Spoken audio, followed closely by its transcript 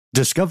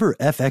Discover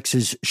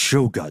FX's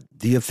Shogun,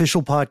 the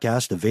official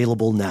podcast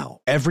available now.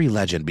 Every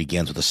legend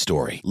begins with a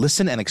story.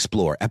 Listen and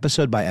explore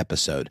episode by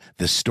episode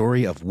the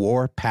story of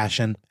war,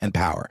 passion, and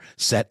power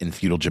set in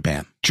feudal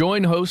Japan.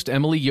 Join host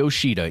Emily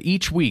Yoshida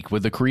each week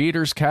with the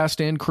creators,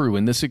 cast, and crew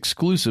in this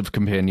exclusive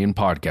companion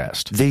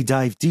podcast. They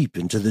dive deep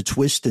into the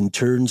twists and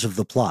turns of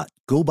the plot,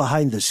 go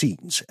behind the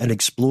scenes, and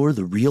explore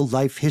the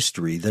real-life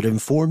history that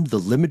informed the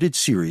limited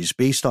series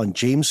based on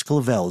James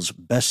Clavell's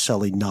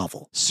best-selling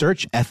novel.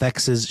 Search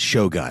FX's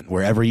Shogun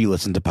wherever you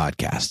listen to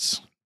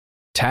podcasts.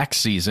 Tax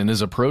season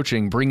is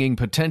approaching, bringing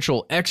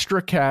potential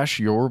extra cash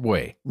your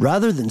way.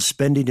 Rather than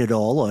spending it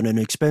all on an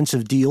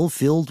expensive deal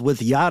filled with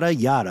yada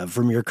yada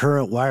from your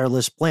current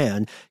wireless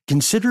plan,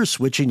 consider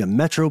switching to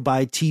Metro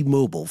by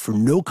T-Mobile for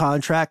no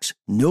contracts,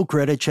 no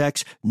credit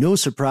checks, no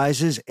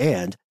surprises,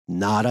 and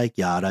nada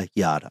yada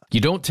yada. You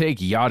don't take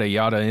yada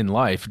yada in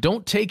life.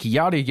 Don't take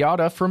yada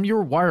yada from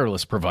your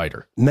wireless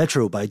provider.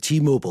 Metro by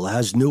T-Mobile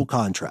has no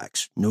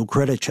contracts, no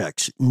credit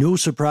checks, no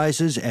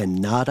surprises,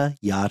 and nada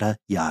yada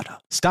yada.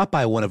 Stop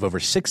by one of over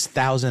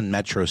 6,000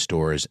 Metro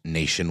stores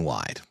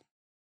nationwide.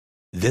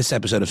 This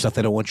episode of Stuff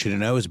They Don't Want You to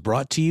Know is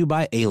brought to you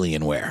by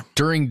Alienware.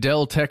 During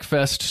Dell Tech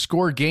Fest,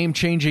 score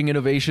game-changing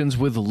innovations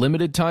with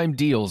limited-time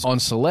deals on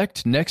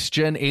select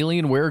next-gen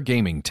Alienware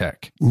gaming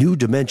tech. New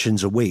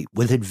dimensions await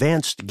with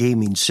advanced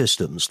gaming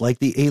systems like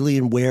the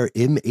Alienware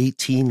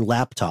M18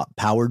 laptop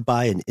powered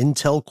by an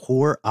Intel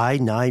Core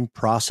i9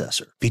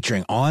 processor.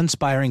 Featuring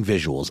awe-inspiring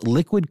visuals,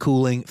 liquid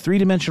cooling,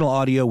 three-dimensional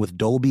audio with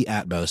Dolby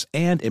Atmos,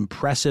 and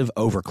impressive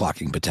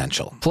overclocking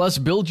potential. Plus,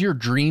 build your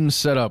dream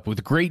setup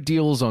with great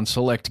deals on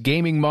select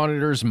gaming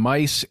monitors,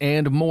 mice,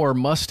 and more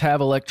must-have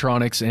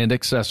electronics and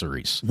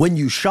accessories. When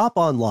you shop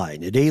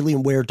online at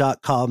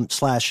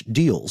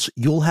alienware.com/deals,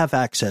 you'll have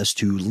access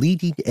to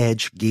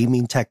leading-edge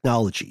gaming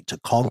technology to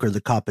conquer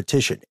the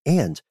competition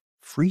and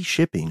free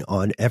shipping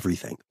on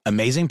everything.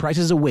 Amazing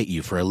prices await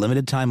you for a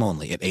limited time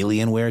only at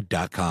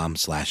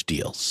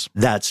alienware.com/deals.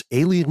 That's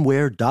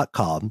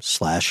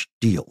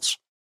alienware.com/deals.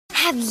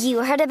 Have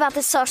you heard about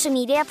the social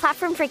media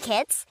platform for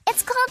kids?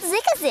 It's called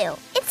Zigazoo.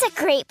 It's a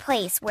great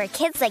place where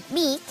kids like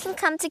me can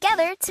come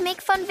together to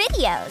make fun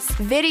videos.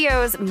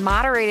 Videos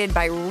moderated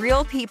by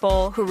real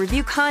people who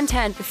review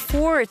content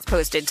before it's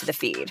posted to the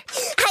feed.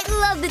 I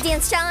love the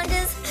dance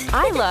challenges.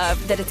 I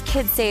love that it's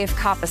Kid Safe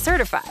COPPA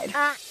certified.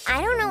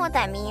 I don't know what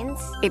that means.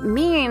 It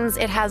means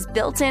it has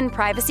built-in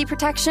privacy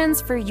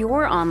protections for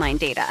your online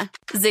data.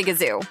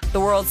 Zigazoo, the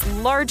world's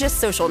largest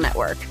social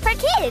network. For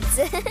kids.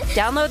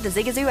 Download the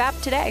Zigazoo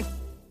app today.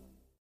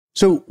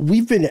 So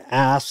we've been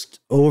asked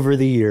over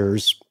the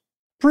years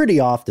pretty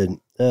often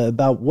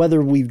about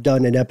whether we've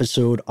done an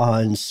episode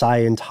on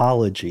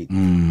Scientology.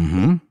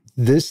 Mm-hmm.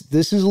 This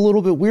is a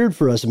little bit weird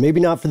for us, and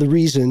maybe not for the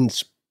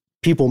reasons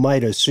people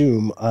might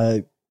assume.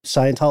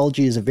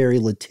 Scientology is a very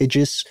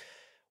litigious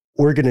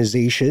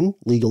organization,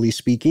 legally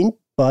speaking,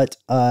 but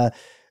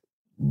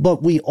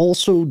we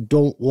also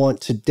don't want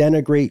to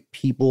denigrate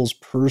people's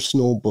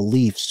personal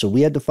beliefs. So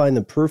we had to find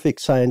the perfect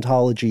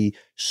Scientology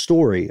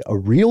story, a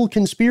real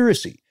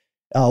conspiracy,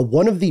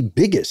 one of the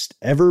biggest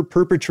ever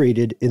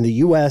perpetrated in the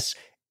U.S.,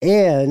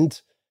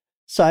 and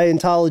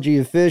Scientology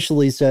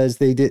officially says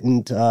they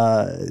didn't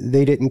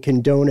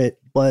condone it,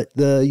 but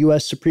the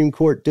U.S. Supreme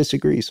Court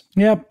disagrees.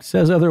 Yep,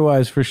 says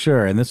otherwise for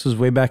sure. And this was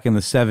way back in the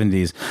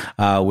 70s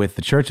with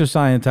the Church of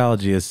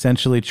Scientology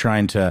essentially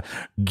trying to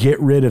get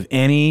rid of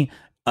any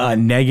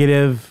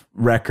negative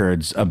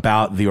records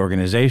about the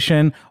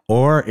organization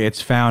or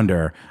its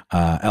founder,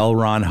 L.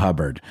 Ron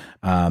Hubbard.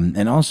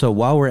 And also,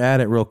 while we're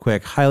at it real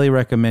quick, highly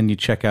recommend you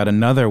check out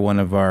another one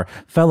of our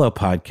fellow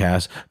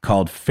podcasts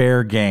called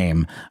Fair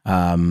Game,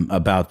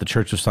 about the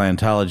Church of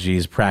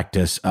Scientology's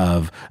practice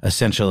of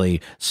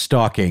essentially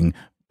stalking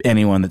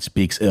anyone that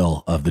speaks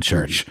ill of the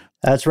church.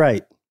 That's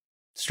right.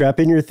 Strap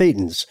in your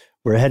thetans.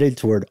 We're headed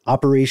toward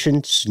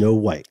Operation Snow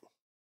White.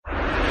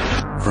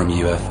 From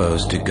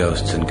UFOs to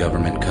ghosts and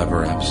government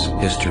cover-ups,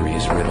 history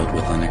is riddled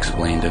with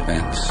unexplained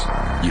events.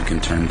 You can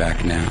turn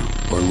back now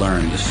or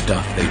learn the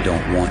stuff they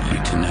don't want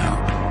you to know.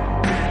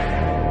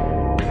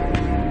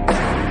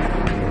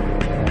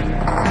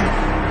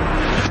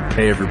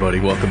 Hey everybody,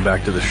 welcome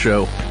back to the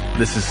show.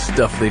 This is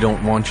Stuff They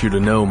Don't Want You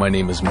to Know. My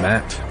name is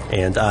Matt.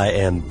 And I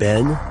am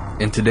Ben.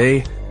 And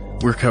today,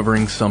 we're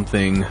covering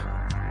something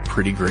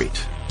pretty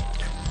great.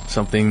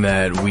 Something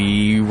that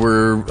we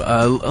were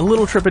a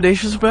little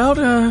trepidatious about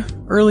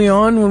early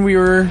on when we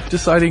were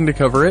deciding to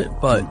cover it,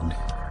 but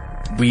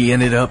we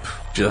ended up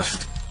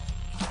just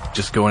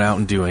going out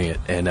and doing it.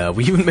 And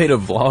we even made a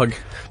vlog.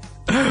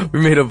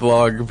 We made a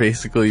vlog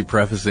basically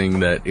prefacing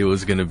that it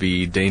was going to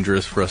be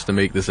dangerous for us to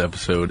make this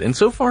episode. And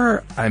so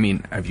far, I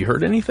mean, have you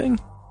heard anything?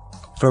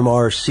 From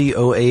our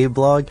COA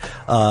blog,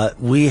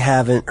 we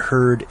haven't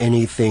heard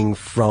anything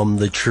from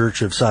the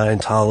Church of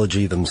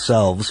Scientology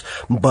themselves,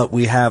 but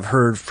we have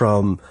heard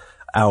from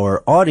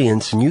our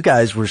audience, and you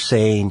guys were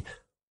saying,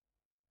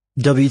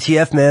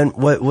 WTF, man,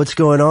 what's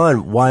going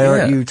on? Why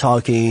aren't you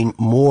talking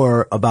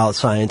more about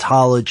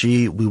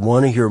Scientology? We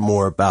want to hear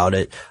more about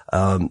it.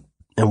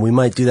 And we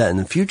might do that in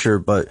the future,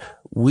 but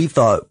we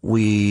thought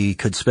we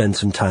could spend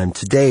some time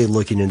today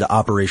looking into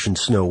Operation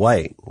Snow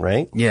White,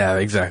 right? Yeah,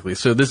 exactly.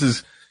 So this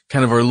is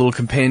kind of our little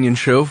companion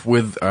show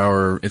with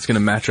it's going to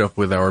match up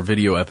with our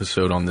video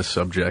episode on this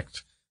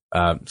subject.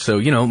 So,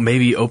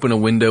 maybe open a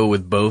window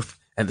with both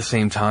at the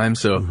same time.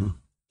 So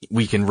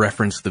we can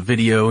reference the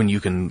video and you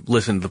can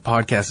listen to the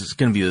podcast. It's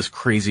going to be this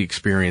crazy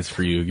experience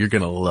for you. You're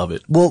going to love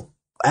it. Well,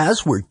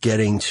 as we're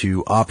getting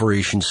to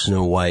Operation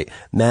Snow White,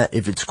 Matt,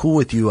 if it's cool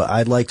with you,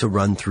 I'd like to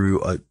run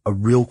through a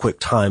real quick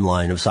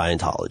timeline of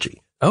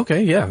Scientology.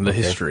 Okay, yeah, the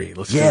history.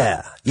 Let's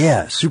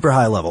Yeah, super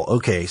high level.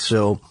 Okay,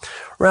 so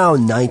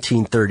around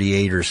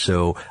 1938 or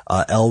so,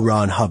 L.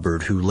 Ron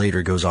Hubbard, who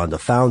later goes on to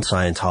found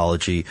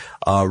Scientology,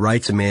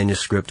 writes a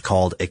manuscript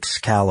called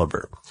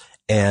Excalibur.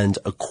 And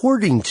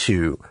according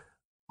to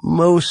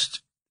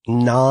most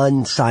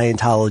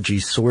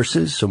non-Scientology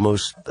sources, so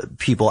most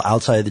people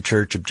outside the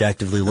church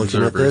objectively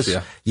looking at this,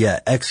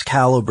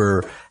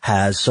 Excalibur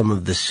has some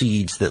of the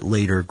seeds that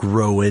later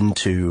grow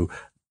into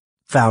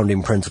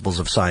founding principles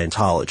of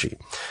Scientology.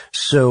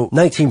 So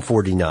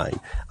 1949,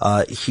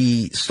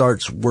 he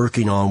starts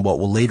working on what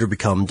will later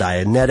become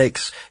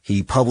Dianetics.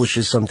 He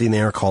publishes something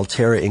there called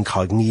Terra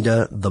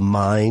Incognita, The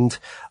Mind.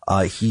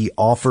 He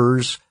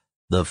offers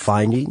the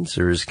findings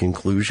or his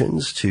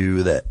conclusions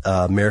to the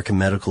American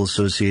Medical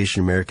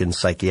Association, American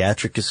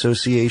Psychiatric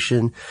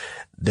Association.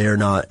 They're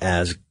not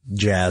as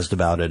jazzed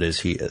about it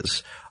as he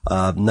is.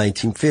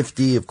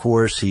 1950, of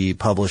course, he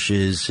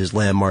publishes his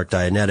landmark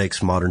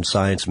Dianetics, Modern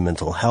Science and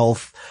Mental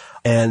Health.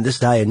 And this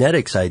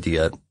Dianetics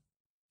idea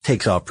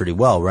takes off pretty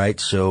well, right?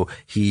 So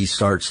he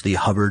starts the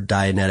Hubbard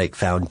Dianetic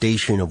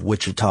Foundation of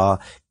Wichita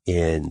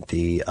in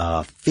the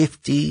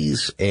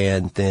 50s,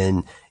 and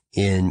then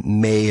in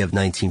May of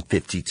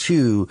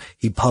 1952,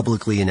 he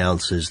publicly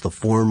announces the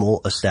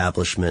formal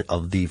establishment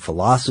of the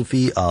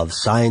philosophy of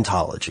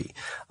Scientology,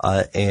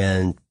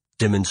 and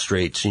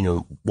demonstrates,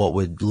 what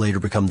would later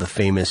become the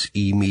famous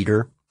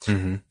E-meter.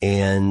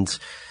 And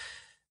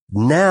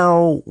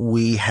now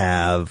we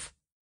have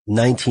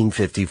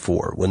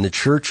 1954, when the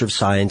Church of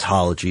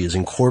Scientology is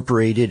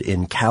incorporated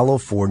in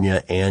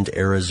California and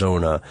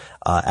Arizona.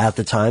 At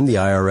the time, the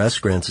IRS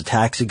grants a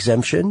tax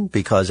exemption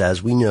because,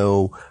 as we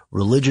know,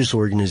 religious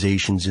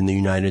organizations in the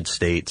United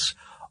States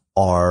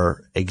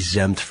are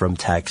exempt from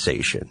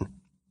taxation.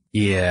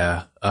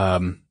 Yeah.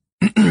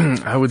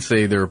 I would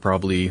say there are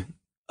probably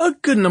a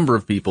good number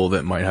of people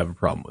that might have a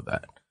problem with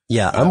that.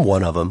 Yeah, I'm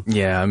one of them.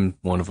 Yeah, I'm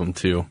one of them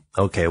too.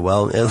 Okay,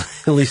 well,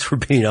 at least we're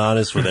being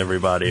honest with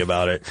everybody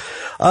about it.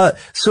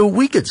 So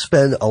we could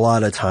spend a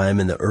lot of time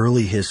in the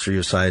early history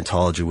of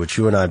Scientology, which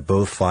you and I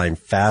both find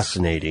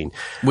fascinating.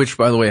 Which,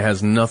 by the way,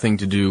 has nothing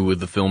to do with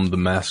the film The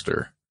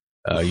Master.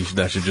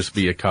 That should just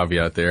be a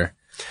caveat there.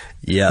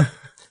 Yeah.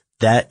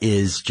 That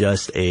is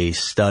just a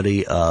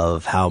study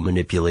of how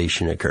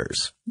manipulation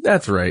occurs.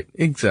 That's right.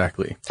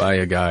 Exactly. By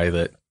a guy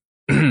that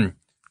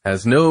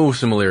has no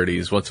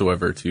similarities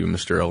whatsoever to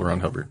Mr. L.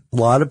 Ron Hubbard. A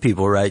lot of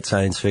people write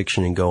science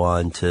fiction and go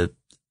on to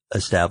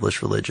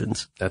establish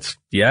religions.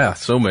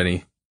 So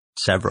many.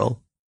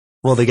 Several.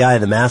 Well, the guy,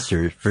 The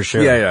Master, for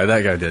sure. Yeah,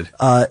 that guy did.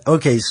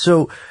 Okay,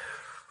 so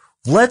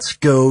let's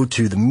go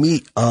to the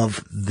meat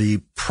of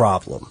the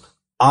problem.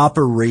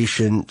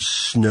 Operation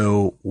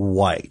Snow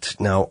White.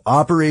 Now,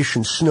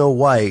 Operation Snow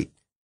White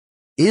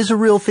is a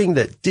real thing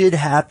that did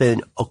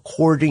happen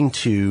according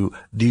to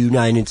the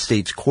United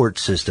States court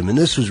system. And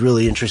this was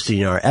really interesting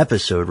in our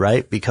episode,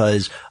 right?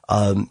 Because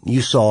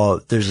you saw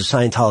there's a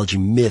Scientology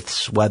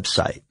Myths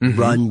website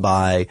run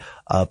by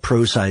a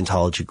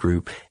pro-Scientology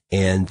group,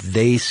 and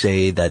they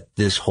say that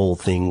this whole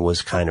thing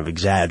was kind of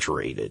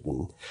exaggerated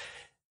and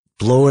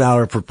blown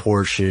out of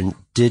proportion,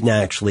 didn't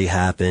actually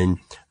happen.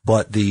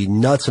 But the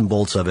nuts and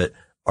bolts of it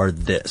are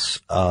this.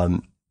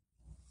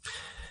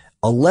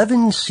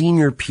 11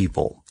 senior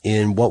people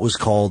in what was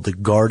called the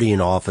Guardian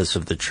Office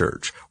of the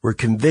Church were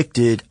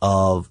convicted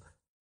of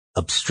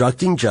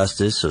obstructing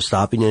justice, so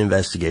stopping an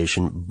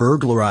investigation,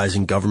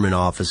 burglarizing government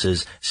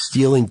offices,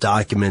 stealing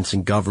documents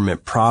and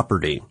government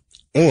property,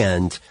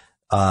 and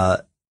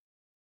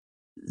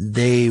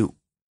they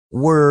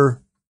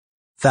were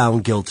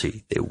found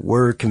guilty. They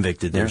were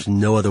convicted. There's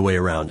no other way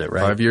around it,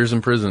 right? 5 years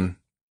in prison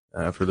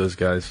for those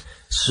guys.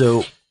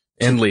 So...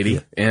 And lady.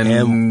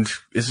 And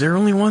is there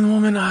only one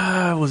woman?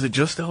 Was it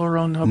just L.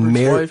 Ron Hubbard's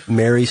wife?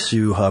 Mary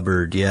Sue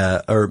Hubbard,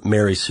 yeah, or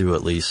Mary Sue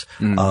at least.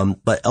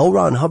 But L.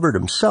 Ron Hubbard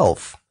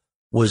himself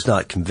was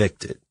not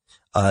convicted.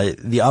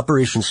 The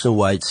Operation Snow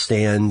White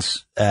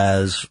stands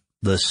as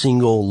the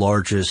single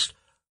largest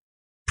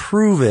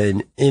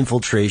proven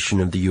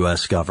infiltration of the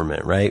U.S.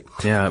 government, right?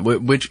 Yeah,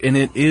 and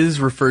it is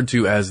referred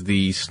to as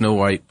the Snow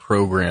White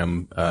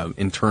program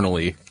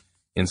internally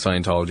in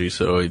Scientology.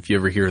 So if you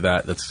ever hear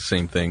that, that's the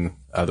same thing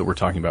that we're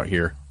talking about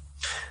here.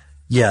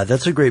 Yeah,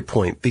 that's a great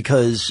point,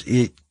 because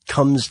it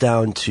comes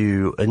down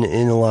to,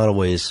 in a lot of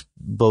ways,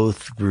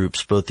 both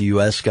groups, both the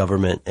U.S.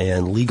 government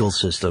and legal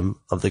system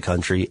of the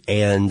country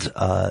and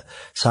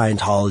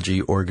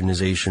Scientology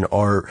organization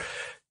are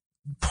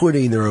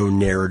putting their own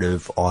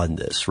narrative on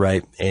this,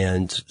 right?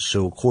 And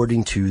so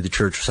according to the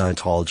Church of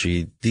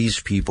Scientology, these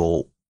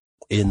people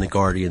in the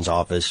Guardian's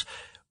office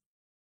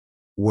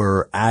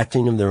were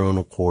acting of their own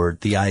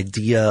accord. The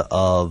idea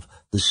of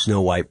the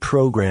Snow White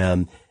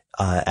program,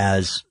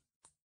 as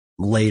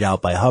laid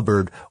out by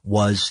Hubbard,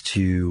 was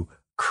to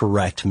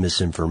correct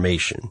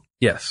misinformation.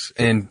 Yes,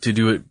 and to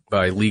do it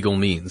by legal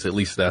means. At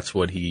least that's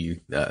what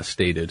he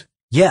stated.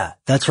 Yeah,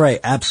 that's right.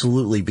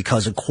 Absolutely.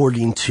 Because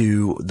according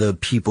to the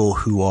people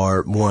who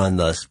are more on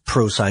the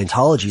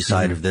pro-Scientology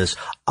side of this,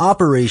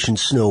 Operation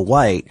Snow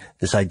White,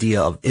 this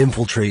idea of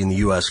infiltrating the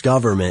U.S.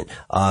 government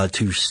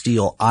to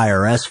steal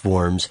IRS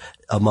forms,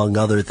 among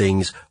other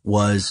things,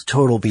 was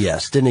total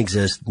BS. Didn't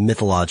exist,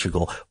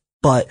 mythological.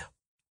 But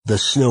the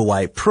Snow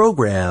White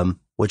program,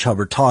 which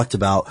Hubbard talked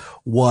about,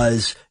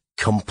 was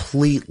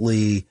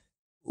completely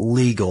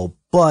legal.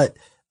 But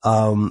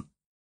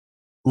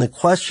the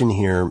question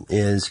here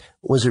is,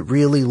 was it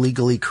really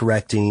legally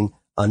correcting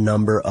a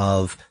number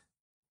of,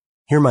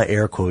 here are my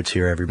air quotes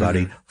here,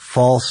 everybody,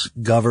 false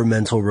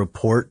governmental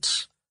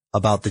reports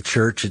about the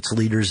church, its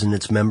leaders, and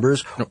its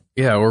members?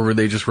 Yeah, or were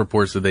they just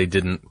reports that they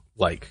didn't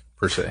like,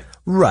 per se?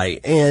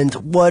 Right. And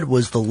what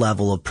was the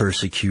level of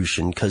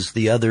persecution? Because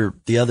the other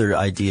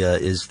idea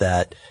is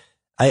that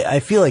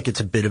I feel like it's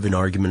a bit of an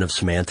argument of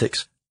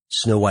semantics.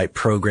 Snow White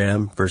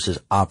program versus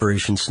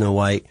Operation Snow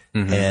White,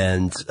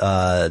 and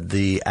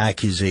the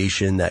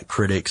accusation that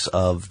critics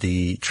of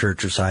the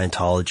Church of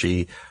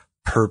Scientology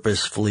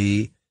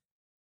purposefully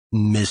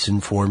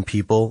misinform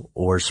people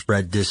or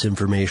spread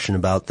disinformation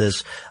about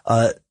this.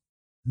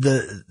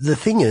 The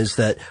thing is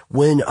that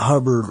when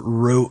Hubbard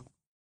wrote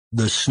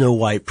the Snow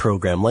White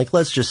program, like,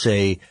 let's just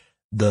say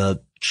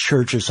the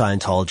Church of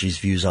Scientology's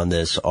views on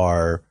this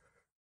are,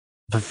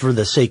 but for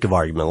the sake of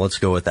argument, let's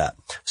go with that.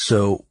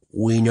 So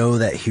we know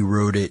that he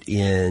wrote it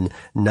in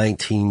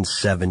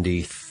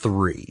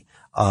 1973,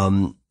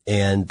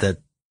 and that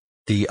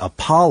the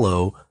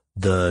Apollo,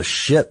 the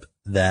ship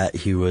that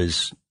he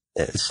was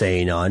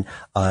staying on,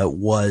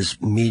 was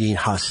meeting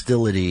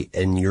hostility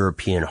in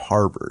European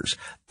harbors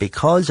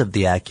because of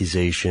the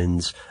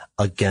accusations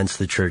against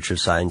the Church of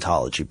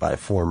Scientology by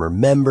former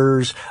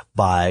members,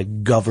 by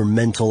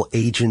governmental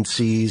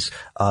agencies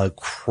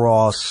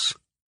across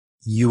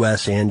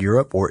U.S. and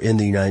Europe, or in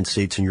the United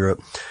States and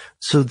Europe.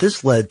 So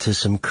this led to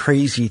some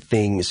crazy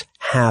things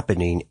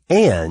happening,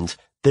 and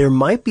there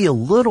might be a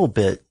little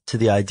bit to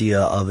the idea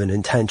of an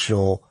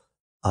intentional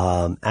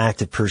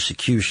act of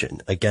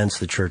persecution against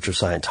the Church of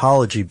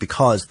Scientology,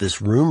 because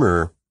this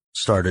rumor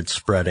started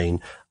spreading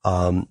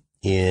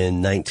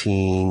in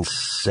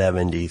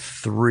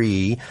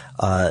 1973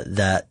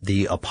 that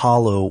the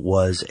Apollo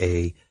was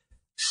a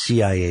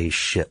CIA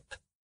ship,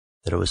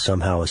 that it was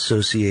somehow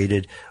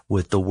associated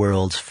with the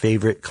world's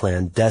favorite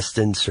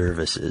clandestine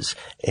services.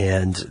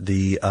 And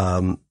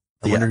I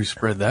wonder who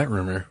spread that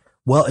rumor.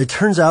 Well, it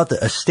turns out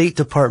that a State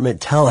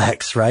Department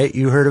telex, right?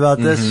 You heard about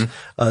this?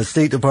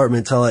 State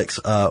Department telex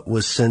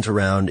was sent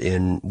around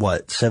in,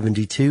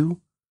 72?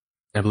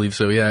 I believe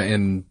so, yeah.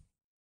 And,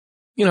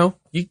 you know,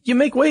 you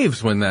make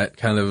waves when that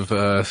kind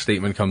of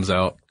statement comes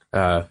out.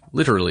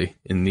 Literally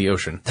in the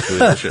ocean.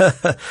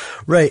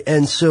 Right.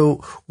 And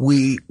so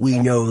we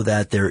know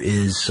that there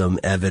is some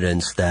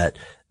evidence that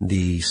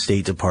the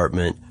State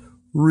Department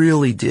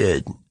really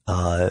did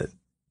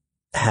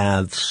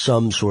have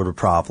some sort of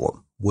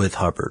problem with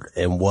Hubbard,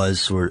 and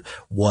was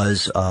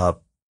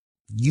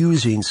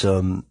using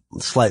some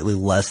slightly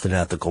less than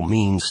ethical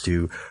means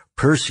to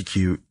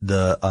persecute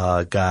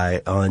the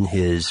guy on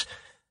his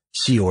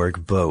Sea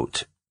Org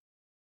boat.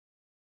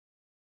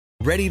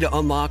 Ready to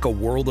unlock a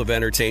world of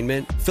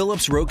entertainment?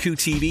 Philips Roku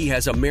TV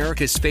has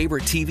America's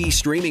favorite TV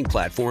streaming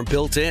platform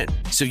built in,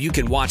 so you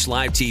can watch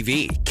live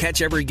TV,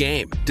 catch every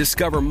game,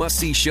 discover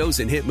must-see shows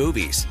and hit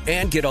movies,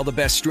 and get all the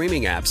best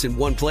streaming apps in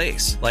one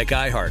place, like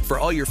iHeart for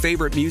all your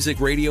favorite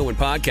music, radio, and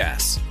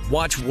podcasts.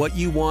 Watch what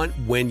you want,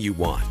 when you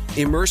want.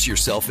 Immerse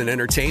yourself in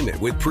entertainment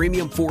with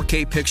premium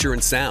 4K picture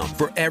and sound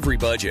for every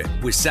budget,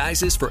 with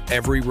sizes for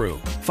every room.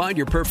 Find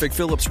your perfect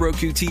Philips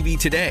Roku TV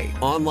today,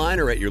 online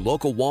or at your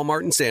local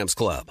Walmart and Sam's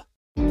Club.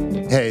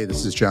 Hey,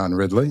 this is John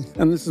Ridley.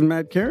 And this is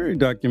Matt Carey,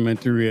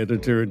 documentary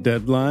editor at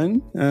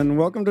Deadline. And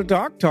welcome to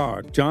Doc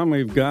Talk. John,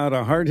 we've got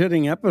a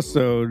hard-hitting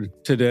episode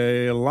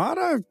today. A lot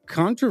of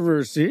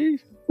controversy.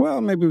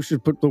 Well, maybe we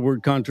should put the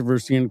word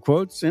controversy in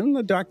quotes in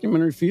the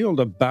documentary field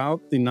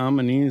about the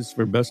nominees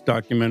for Best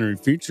Documentary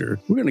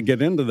Feature. We're going to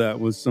get into that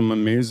with some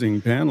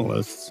amazing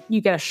panelists. You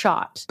get a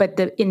shot, but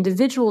the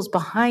individuals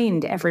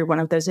behind every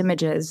one of those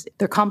images,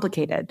 they're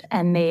complicated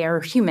and they are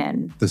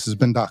human. This has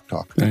been Doc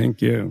Talk.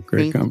 Thank you.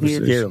 Great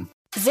conversation.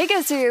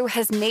 Zigazoo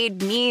has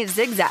made me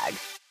zigzag.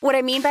 What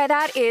I mean by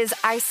that is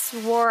I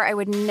swore I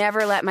would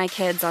never let my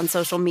kids on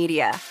social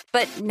media,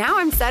 but now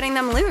I'm setting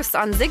them loose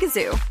on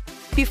Zigazoo.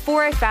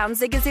 Before I found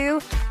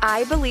Zigazoo,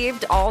 I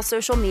believed all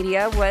social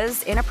media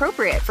was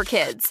inappropriate for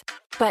kids.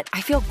 But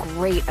I feel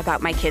great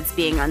about my kids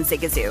being on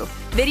Zigazoo.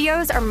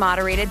 Videos are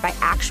moderated by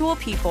actual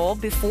people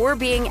before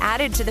being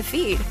added to the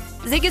feed.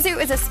 Zigazoo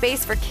is a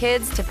space for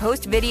kids to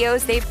post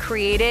videos they've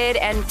created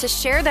and to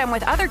share them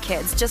with other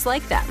kids just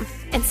like them.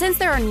 And since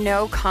there are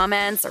no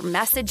comments or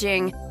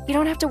messaging, you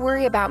don't have to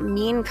worry about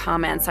mean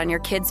comments on your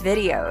kids'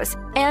 videos.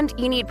 And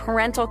you need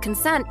parental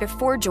consent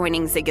before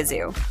joining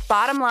Zigazoo.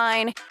 Bottom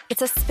line,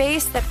 it's a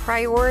space that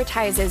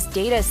prioritizes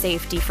data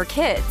safety for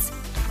kids.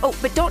 Oh,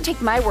 but don't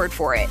take my word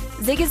for it.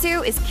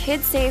 Zigazoo is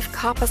KidSafe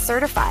COPPA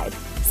certified.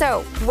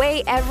 So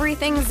weigh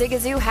everything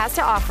Zigazoo has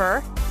to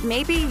offer.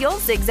 Maybe you'll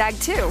zigzag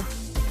too.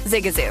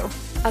 Zigazoo,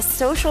 a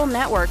social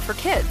network for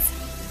kids.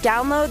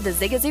 Download the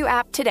Zigazoo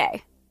app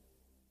today.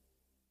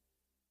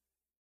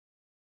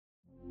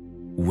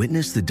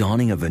 Witness the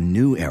dawning of a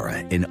new era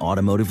in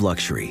automotive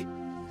luxury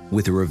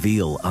with a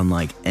reveal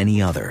unlike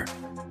any other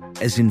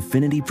as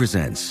Infiniti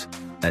presents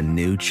a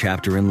new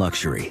chapter in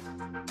luxury,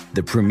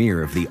 the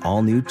premiere of the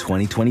all-new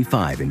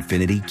 2025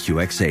 Infiniti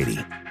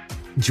QX80.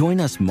 Join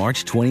us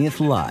March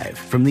 20th live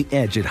from the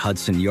Edge at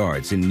Hudson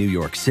Yards in New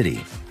York City,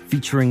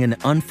 featuring an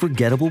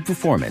unforgettable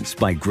performance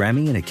by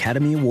Grammy and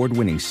Academy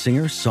Award-winning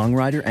singer,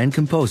 songwriter, and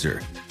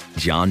composer,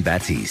 Jon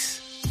Batiste.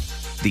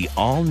 The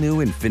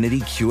all-new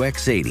Infiniti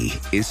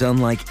QX80 is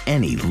unlike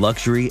any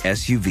luxury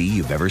SUV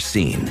you've ever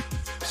seen.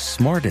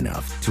 Smart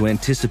enough to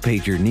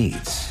anticipate your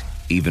needs,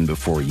 even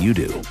before you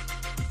do.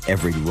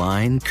 Every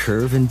line,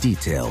 curve, and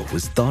detail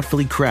was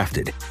thoughtfully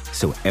crafted,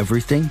 so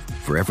everything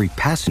for every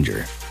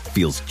passenger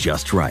feels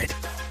just right.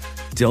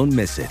 Don't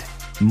miss it.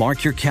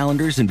 Mark your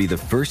calendars and be the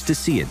first to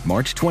see it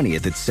March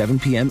 20th at 7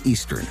 p.m.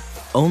 Eastern,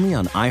 only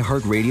on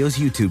iHeartRadio's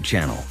YouTube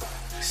channel.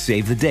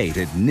 Save the date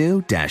at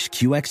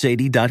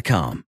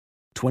new-QX80.com.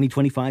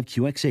 2025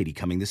 QX80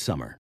 coming this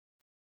summer.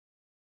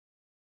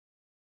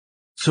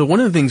 So one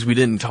of the things we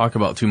didn't talk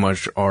about too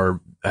much are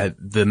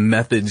the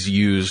methods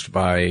used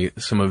by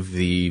some of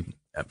the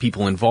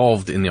people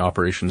involved in the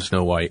Operation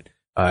Snow White.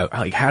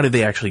 Like, how did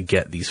they actually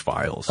get these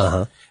files?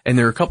 And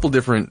there are a couple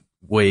different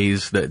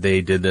ways that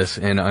they did this,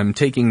 and I'm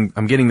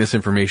getting this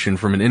information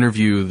from an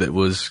interview that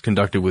was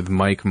conducted with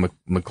Mike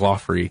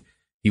McLaughlin.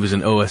 He was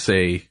an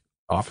OSA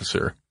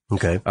officer.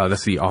 Okay.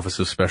 That's the Office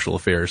of Special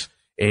Affairs.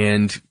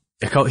 And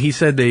he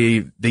said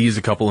they used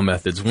a couple of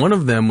methods. One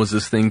of them was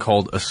this thing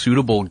called a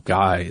suitable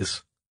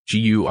guise,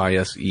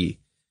 Guise.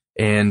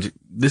 And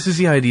this is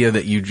the idea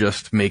that you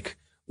just make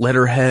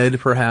letterhead,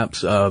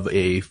 perhaps, of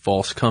a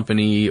false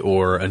company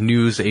or a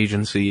news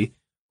agency,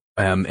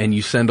 and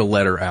you send a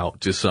letter out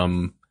to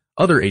some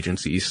other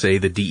agencies, say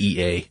the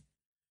DEA,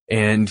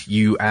 and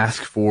you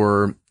ask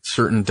for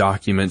certain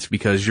documents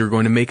because you're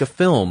going to make a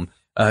film.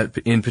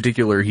 In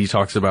particular, he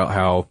talks about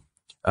how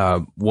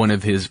one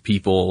of his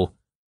people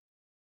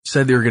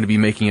said they were going to be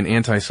making an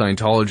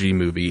anti-Scientology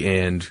movie,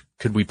 and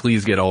could we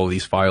please get all of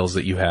these files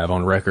that you have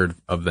on record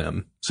of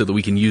them so that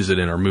we can use it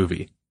in our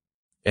movie?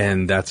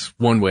 And that's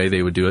one way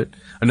they would do it.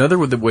 Another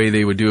way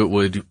they would do it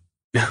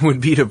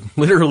would be to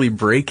literally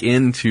break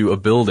into a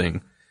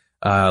building,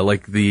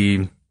 like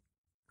the,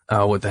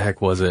 what the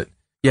heck was it?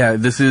 Yeah,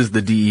 this is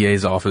the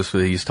DEA's office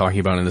that he's talking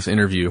about in this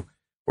interview,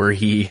 where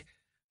he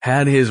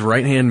had his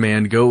right-hand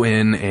man go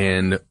in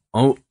and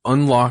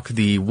unlock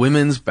the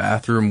women's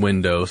bathroom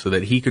window so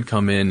that he could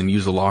come in and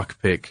use a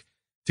lockpick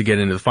to get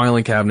into the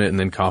filing cabinet and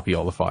then copy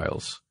all the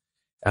files.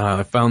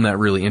 I found that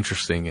really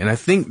interesting. And I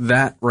think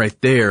that right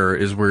there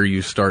is where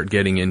you start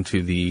getting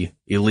into the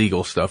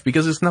illegal stuff,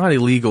 because it's not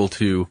illegal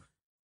to,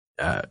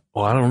 I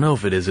don't know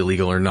if it is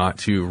illegal or not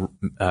to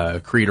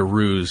create a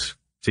ruse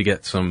to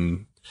get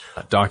some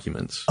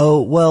documents.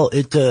 Oh, well,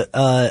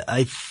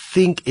 I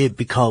think it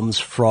becomes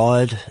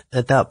fraud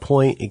at that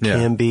point. It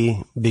can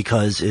be,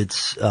 because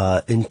it's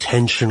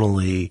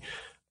intentionally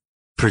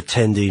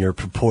pretending or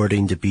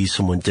purporting to be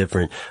someone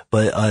different.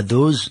 But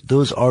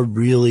those are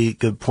really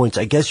good points.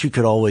 I guess you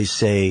could always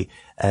say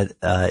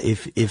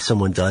if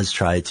someone does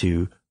try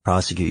to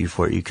prosecute you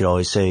for it, you could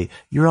always say,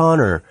 Your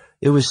Honor,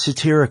 it was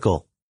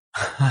satirical.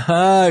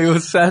 It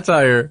was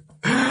satire.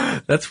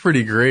 That's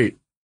pretty great.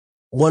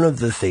 One of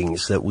the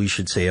things that we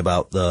should say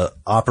about the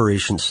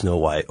Operation Snow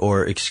White,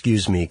 or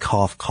excuse me,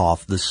 cough,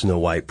 cough, the Snow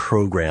White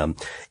program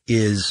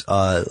is,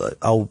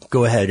 I'll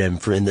go ahead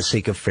and, in the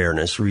sake of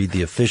fairness, read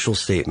the official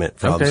statement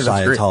from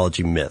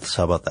Scientology Myths.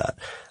 How about that?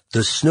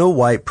 The Snow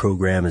White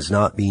program is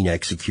not being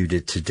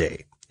executed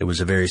today. It was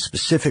a very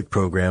specific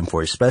program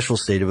for a special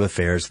state of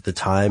affairs at the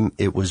time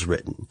it was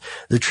written.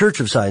 The Church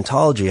of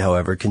Scientology,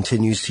 however,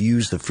 continues to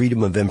use the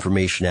Freedom of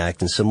Information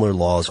Act and similar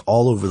laws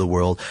all over the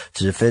world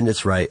to defend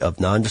its right of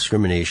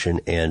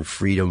non-discrimination and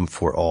freedom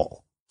for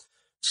all.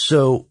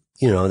 So,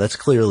 that's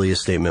clearly a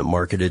statement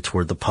marketed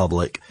toward the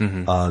public,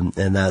 and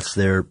that's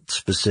their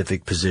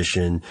specific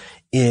position.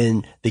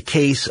 In the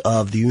case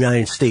of the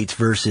United States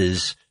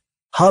versus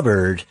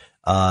Hubbard,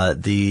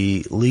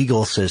 the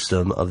legal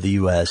system of the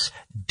U.S.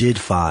 did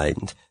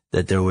find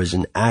that there was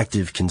an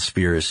active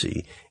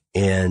conspiracy,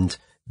 and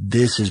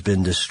this has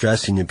been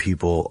distressing to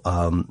people.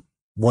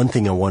 One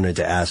thing I wanted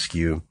to ask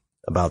you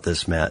about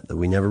this, Matt, that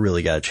we never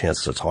really got a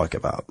chance to talk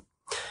about,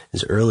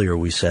 is earlier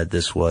we said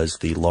this was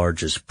the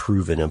largest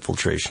proven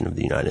infiltration of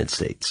the United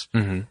States.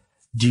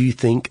 Do you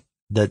think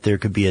that there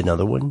could be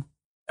another one?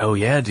 Oh,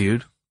 yeah,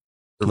 dude.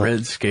 The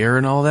Red Scare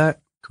and all that?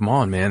 Come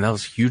on, man. That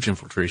was huge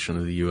infiltration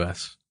of the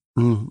U.S.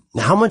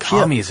 How much?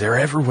 Commies, they're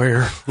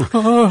everywhere.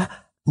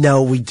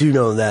 Now, we do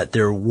know that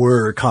there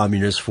were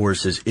communist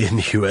forces in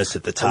the U.S.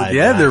 at the time.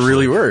 Yeah, there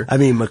really were. I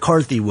mean,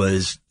 McCarthy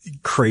was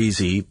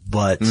crazy,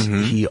 but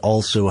he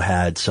also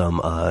had some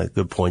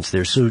good points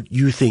there. So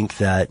you think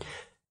that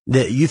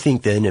you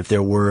think then if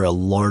there were a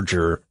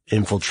larger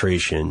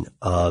infiltration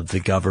of the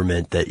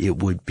government, that it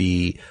would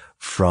be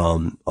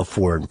from a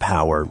foreign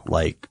power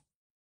like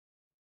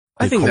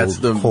I think that's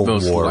the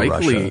most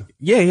likely. Russia.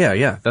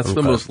 Yeah. That's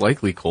the most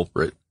likely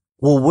culprit.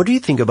 Well, what do you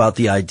think about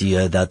the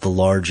idea that the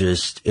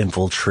largest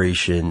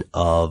infiltration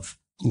of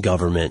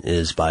government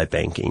is by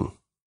banking?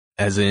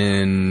 As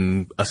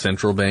in a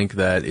central bank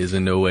that is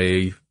in no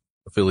way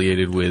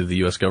affiliated with the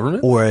U.S.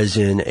 government? Or as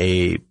in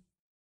a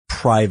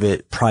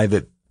private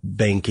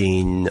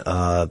banking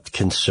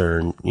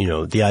concern,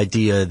 the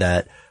idea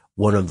that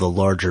one of the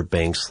larger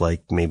banks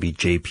like maybe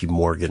JP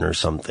Morgan or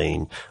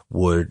something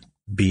would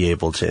be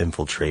able to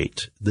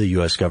infiltrate the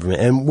U.S. government.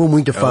 And when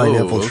we define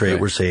infiltrate,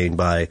 we're saying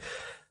by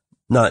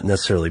not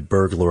necessarily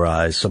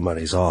burglarize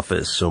somebody's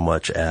office so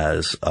much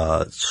as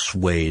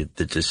sway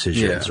the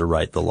decisions or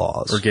write the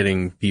laws. Or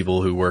getting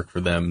people who work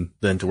for them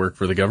then to work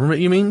for the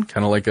government, you mean?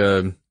 Kind of like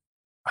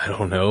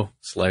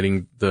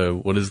sliding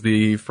what is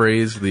the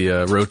phrase?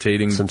 The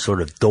rotating... Some sort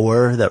of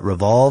door that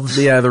revolves?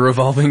 Yeah, the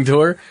revolving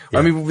door. Yeah.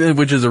 I mean,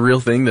 which is a real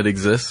thing that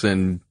exists,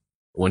 and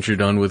once you're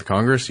done with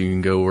Congress, you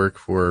can go work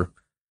for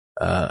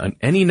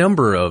any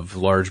number of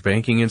large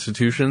banking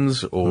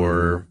institutions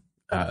or,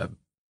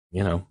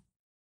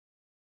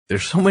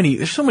 there's so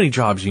many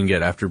jobs you can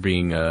get after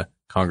being a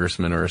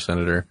congressman or a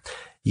senator.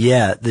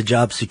 Yeah, the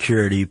job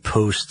security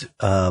post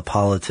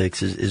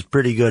politics is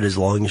pretty good as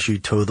long as you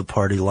toe the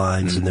party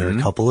lines. And there are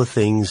a couple of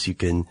things you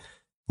can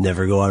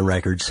never go on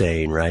record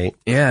saying, right?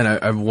 Yeah, and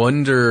I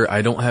wonder,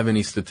 I don't have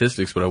any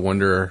statistics, but I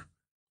wonder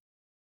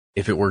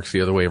if it works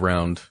the other way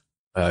around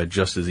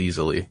just as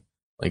easily.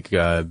 Like,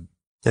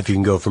 if you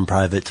can go from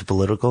private to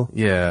political?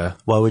 Yeah.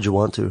 Why would you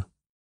want to?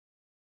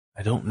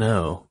 I don't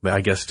know. But I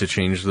guess to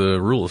change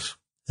the rules.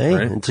 Hey,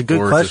 right? It's a good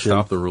or question. To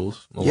stop the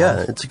rules.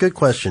 Yeah, it's a good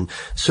question.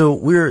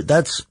 So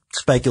that's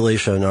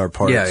speculation on our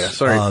part. Yeah,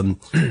 sorry.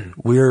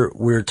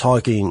 We're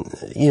talking,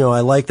 I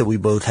like that we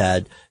both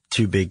had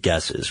two big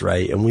guesses,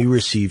 right? And we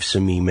received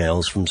some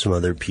emails from some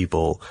other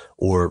people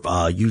or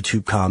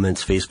YouTube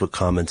comments, Facebook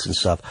comments and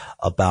stuff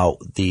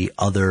about the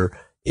other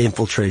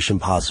infiltration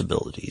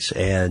possibilities.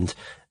 And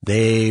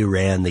they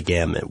ran the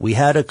gamut. We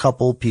had a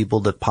couple people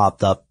that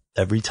popped up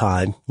every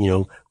time,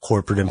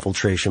 corporate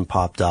infiltration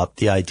popped up,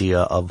 the idea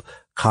of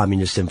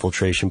communist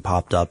infiltration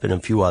popped up, and a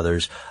few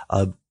others.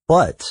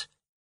 But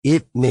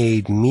it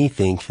made me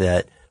think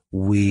that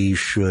we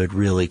should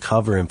really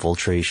cover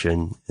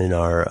infiltration in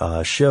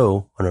our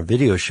show, on our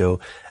video show.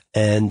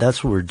 And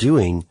that's what we're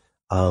doing.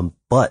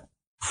 But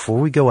before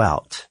we go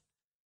out,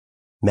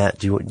 Matt,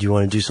 do you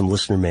want to do some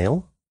listener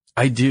mail?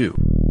 I do.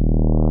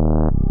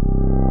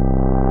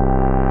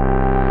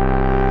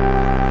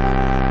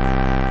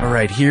 All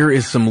right, here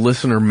is some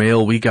listener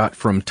mail we got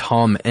from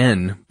Tom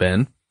N,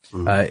 Ben.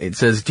 It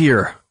says,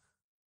 Dear,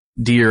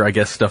 I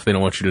guess stuff they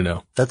don't want you to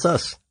know. That's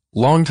us.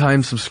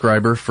 Longtime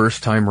subscriber,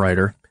 first-time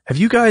writer. Have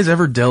you guys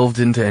ever delved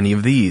into any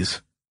of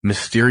these?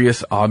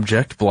 Mysterious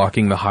object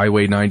blocking the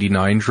Highway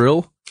 99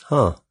 drill?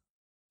 Huh.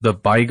 The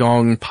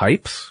Baigong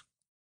pipes?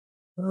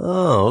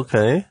 Oh,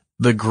 okay.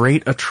 The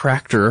Great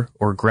Attractor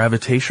or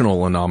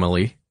Gravitational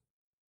Anomaly?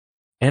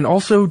 And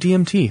also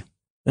DMT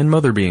and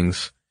Mother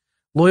Beings.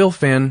 Loyal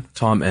fan,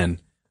 Tom N.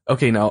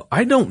 Okay, now,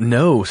 I don't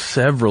know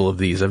several of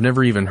these. I've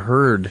never even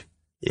heard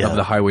of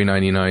the Highway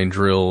 99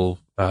 drill.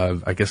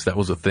 I guess that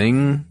was a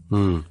thing.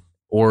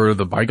 Or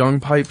the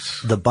Baigong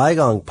pipes. The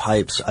Baigong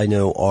pipes, I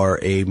know, are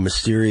a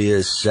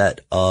mysterious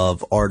set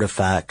of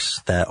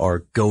artifacts that are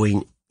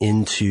going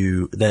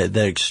into,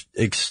 that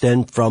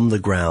extend from the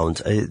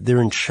ground.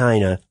 They're in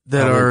China.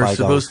 That are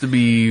supposed to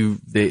be,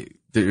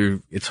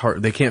 it's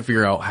hard, they can't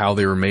figure out how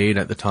they were made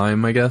at the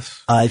time, I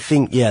guess. I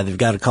think, they've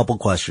got a couple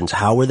questions.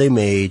 How were they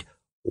made?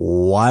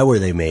 Why were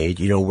they made?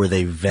 Were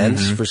they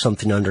vents for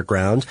something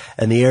underground?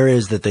 And the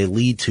areas that they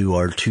lead to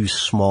are too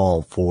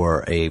small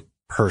for a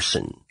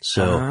person.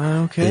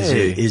 So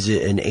is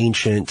it an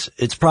ancient,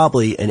 it's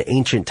probably an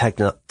ancient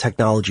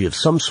technology of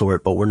some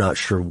sort, but we're not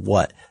sure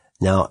what.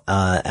 Now,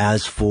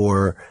 as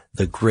for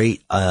the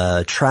Great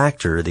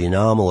Attractor, the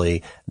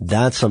anomaly,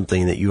 that's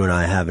something that you and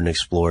I haven't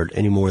explored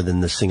any more than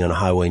this thing on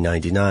Highway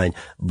 99.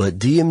 But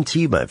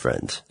DMT, my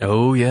friend.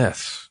 Oh,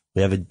 yes.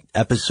 We have an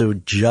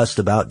episode just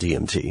about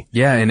DMT.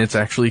 Yeah, and it's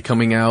actually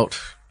coming out.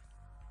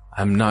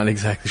 I'm not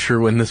exactly sure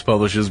when this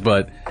publishes,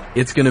 but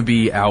it's going to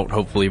be out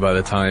hopefully by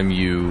the time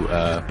you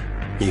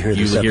hear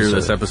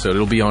this episode.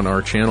 It'll be on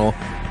our channel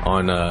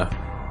on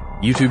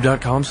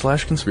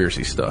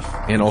youtube.com/conspiracy stuff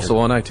and also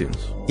on iTunes.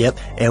 Yep.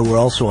 And we're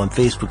also on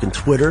Facebook and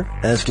Twitter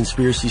as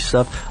Conspiracy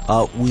Stuff.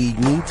 We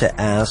need to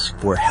ask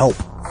for help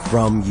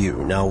from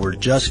you. Now, we're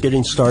just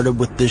getting started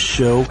with this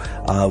show.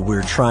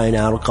 We're trying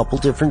out a couple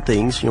different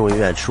things. We've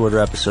had shorter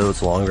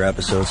episodes, longer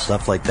episodes,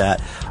 stuff like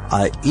that.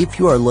 If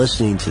you are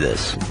listening to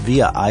this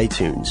via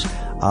iTunes,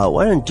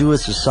 why don't do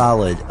us a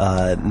solid,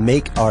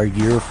 make our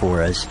year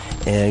for us,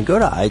 and go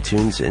to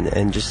iTunes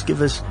and just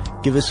give us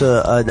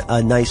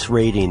a nice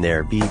rating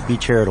there. Be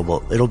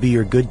charitable. It'll be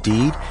your good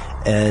deed,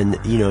 and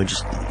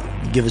just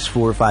give us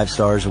 4 or 5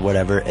 stars or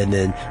whatever. And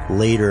then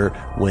later,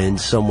 when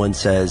someone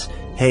says,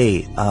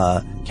 "Hey,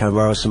 can I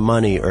borrow some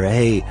money?" or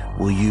 "Hey,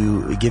 will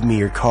you give me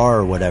your car?"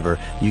 or whatever,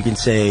 you can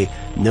say,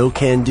 "No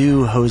can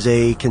do,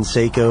 Jose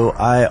Canseco.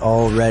 I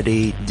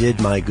already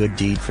did my good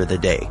deed for the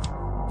day."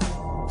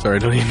 Sorry, I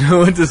don't even know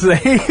what to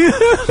say.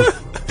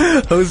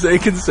 Jose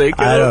Canseco?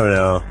 I don't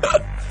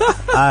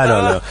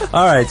know.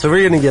 All right, so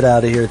we're going to get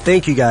out of here.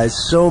 Thank you guys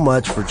so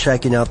much for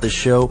checking out the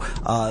show.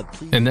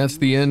 And that's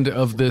the end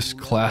of this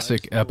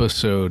classic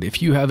episode.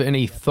 If you have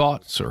any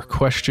thoughts or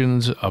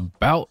questions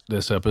about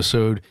this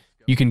episode,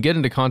 you can get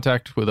into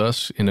contact with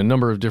us in a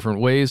number of different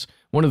ways.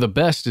 One of the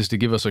best is to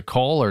give us a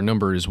call. Our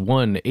number is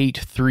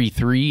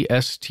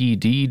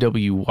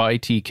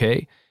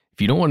 1-833-STDWYTK.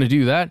 If you don't want to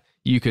do that,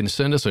 you can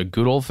send us a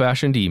good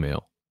old-fashioned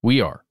email. We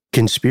are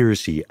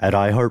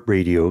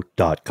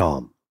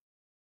conspiracy@iheartradio.com.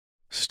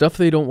 Stuff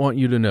They Don't Want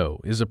You to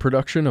Know is a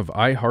production of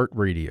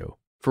iHeartRadio.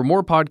 For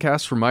more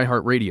podcasts from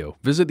iHeartRadio,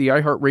 visit the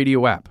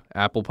iHeartRadio app,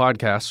 Apple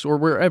Podcasts, or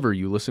wherever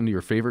you listen to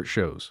your favorite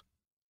shows.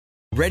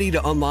 Ready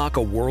to unlock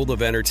a world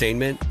of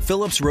entertainment?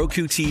 Philips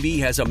Roku TV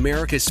has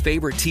America's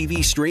favorite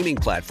TV streaming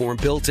platform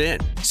built in.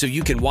 So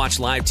you can watch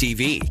live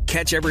TV,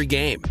 catch every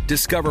game,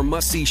 discover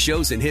must-see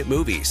shows and hit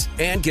movies,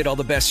 and get all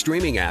the best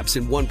streaming apps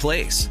in one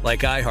place,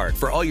 like iHeart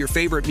for all your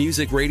favorite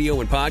music,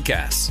 radio, and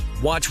podcasts.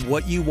 Watch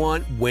what you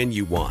want, when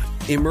you want.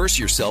 Immerse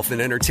yourself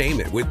in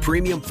entertainment with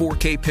premium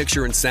 4K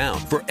picture and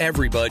sound for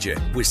every budget,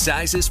 with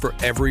sizes for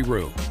every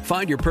room.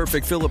 Find your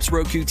perfect Philips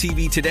Roku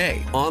TV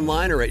today,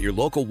 online or at your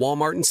local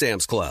Walmart and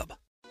Sam's Club.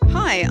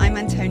 Hi, I'm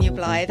Antonia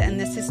Blythe, and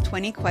this is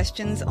 20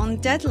 Questions on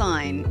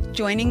Deadline.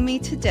 Joining me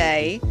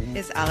today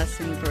is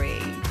Alison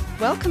Brie.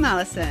 Welcome,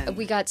 Alison.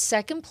 We got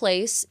second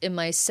place in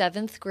my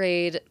 7th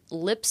grade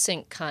lip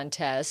sync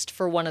contest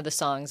for one of the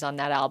songs on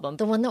that album.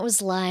 The one that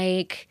was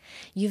like,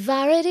 "You've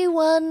already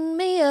won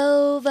me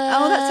over."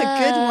 Oh, that's a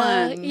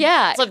good one.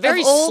 Yeah. It's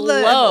very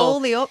slow. Of all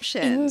the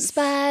options. In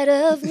spite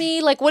of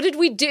me. Like, what did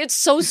we do? It's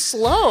so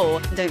slow.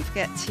 Don't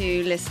forget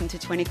to listen to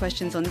 20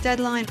 Questions on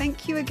Deadline.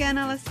 Thank you again,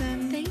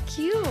 Alison. Thank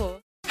you.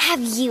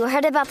 Have you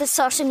heard about the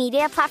social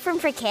media platform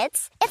for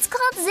kids? It's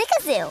called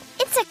Zigazoo.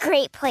 It's a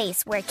great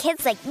place where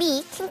kids like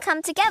me can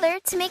come together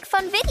to make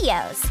fun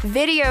videos.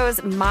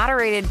 Videos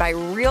moderated by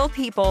real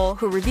people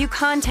who review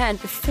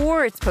content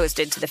before it's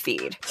posted to the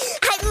feed.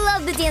 I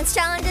love the dance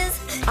challenges.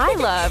 I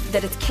love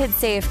that it's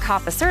kid-safe,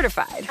 COPPA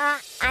certified.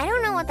 I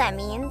don't know what that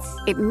means.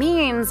 It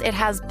means it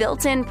has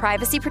built-in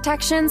privacy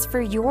protections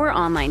for your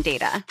online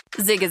data.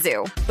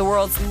 Zigazoo, the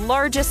world's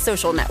largest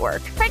social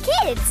network. For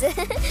kids.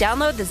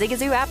 Download the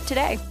Zigazoo app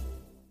today.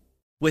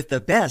 With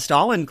the best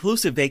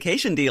all-inclusive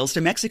vacation deals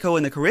to Mexico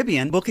and the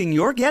Caribbean, booking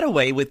your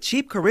getaway with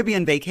Cheap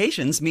Caribbean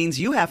Vacations means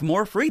you have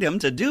more freedom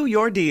to do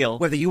your deal.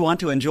 Whether you want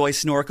to enjoy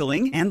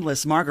snorkeling,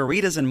 endless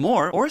margaritas, and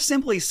more, or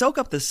simply soak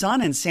up the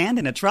sun and sand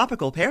in a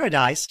tropical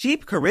paradise,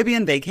 Cheap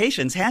Caribbean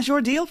Vacations has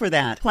your deal for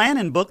that. Plan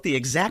and book the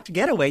exact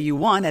getaway you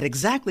want at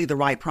exactly the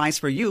right price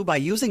for you by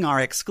using our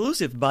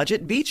exclusive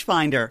budget Beach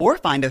Finder, or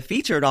find a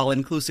featured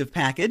all-inclusive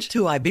package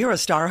to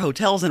Iberostar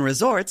Hotels and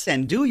Resorts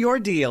and do your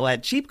deal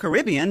at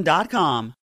cheapcaribbean.com.